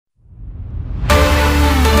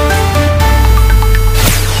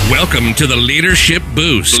Welcome to the Leadership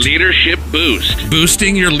Boost. Leadership Boost.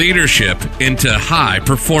 Boosting your leadership into high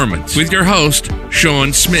performance with your host,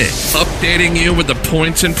 Sean Smith. Updating you with the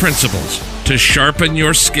points and principles to sharpen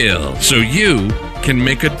your skill so you can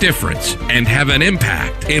make a difference and have an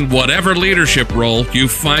impact in whatever leadership role you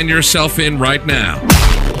find yourself in right now.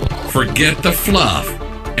 Forget the fluff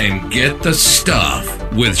and get the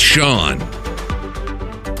stuff with Sean.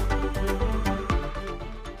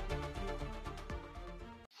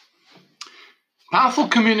 Powerful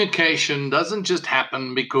communication doesn't just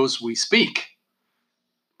happen because we speak.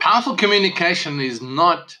 Powerful communication is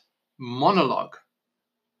not monologue.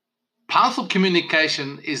 Powerful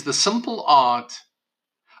communication is the simple art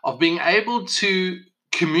of being able to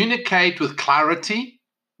communicate with clarity,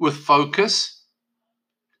 with focus,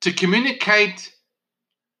 to communicate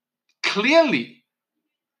clearly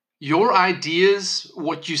your ideas,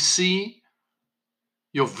 what you see,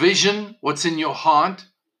 your vision, what's in your heart.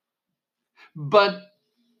 But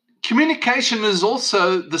communication is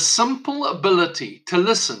also the simple ability to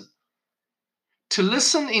listen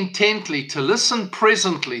intently, to listen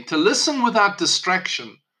presently, to listen without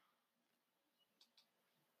distraction.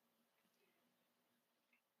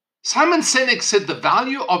 Simon Sinek said the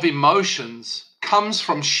value of emotions comes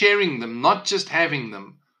from sharing them, not just having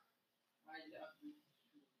them.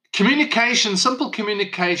 Communication, simple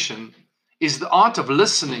communication, is the art of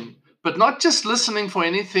listening, but not just listening for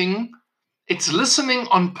anything. It's listening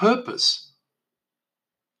on purpose.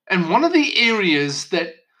 And one of the areas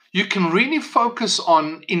that you can really focus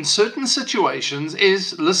on in certain situations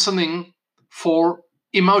is listening for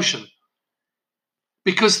emotion.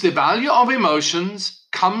 Because the value of emotions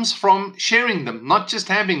comes from sharing them, not just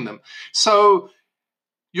having them. So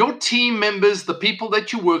your team members, the people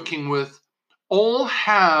that you're working with, all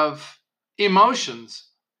have emotions.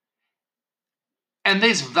 And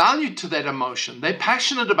there's value to that emotion. They're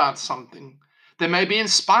passionate about something. They may be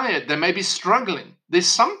inspired. They may be struggling. There's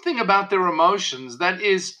something about their emotions that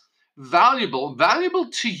is valuable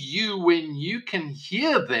to you when you can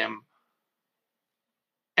hear them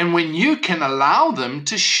and when you can allow them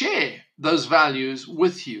to share those values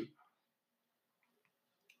with you.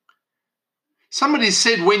 Somebody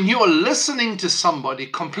said when you are listening to somebody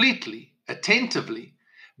completely, attentively,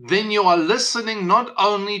 then you are listening not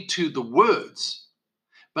only to the words,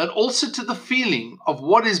 but also to the feeling of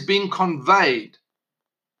what is being conveyed,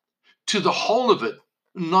 to the whole of it,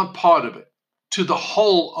 not part of it, to the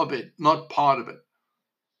whole of it, not part of it.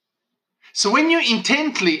 So when you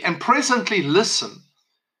intently and presently listen,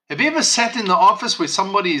 have you ever sat in the office where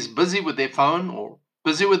somebody is busy with their phone or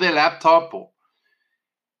busy with their laptop, or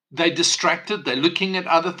they're distracted, they're looking at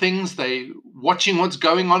other things, they're watching what's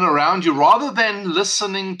going on around you rather than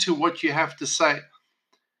listening to what you have to say?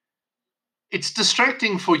 It's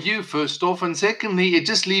distracting for you, first off, and secondly, it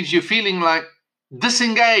just leaves you feeling like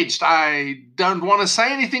disengaged. I don't want to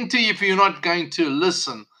say anything to you if you're not going to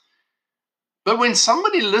listen. But when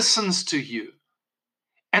somebody listens to you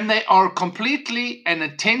and they are completely and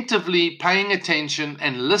attentively paying attention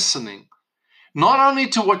and listening, not only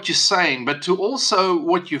to what you're saying, but to also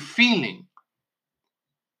what you're feeling,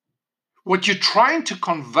 what you're trying to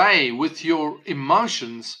convey with your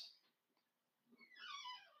emotions,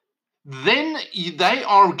 then they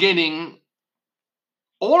are getting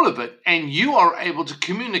all of it, and you are able to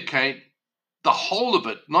communicate the whole of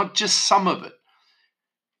it, not just some of it.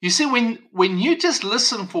 You see, when you just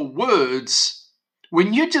listen for words,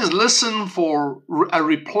 when you just listen for a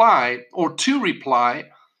reply or to reply,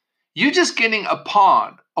 you're just getting a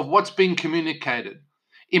part of what's being communicated.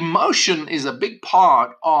 Emotion is a big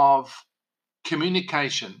part of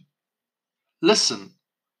communication. Listen.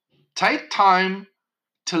 Take time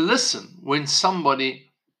to listen when somebody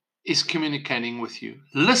is communicating with you.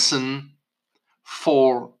 Listen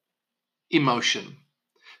for emotion.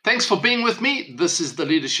 Thanks for being with me. This is the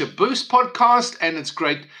Leadership Boost podcast, and it's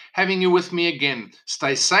great having you with me again.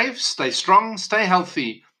 Stay safe, stay strong, stay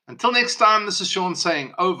healthy. Until next time, this is Sean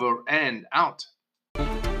saying over and out.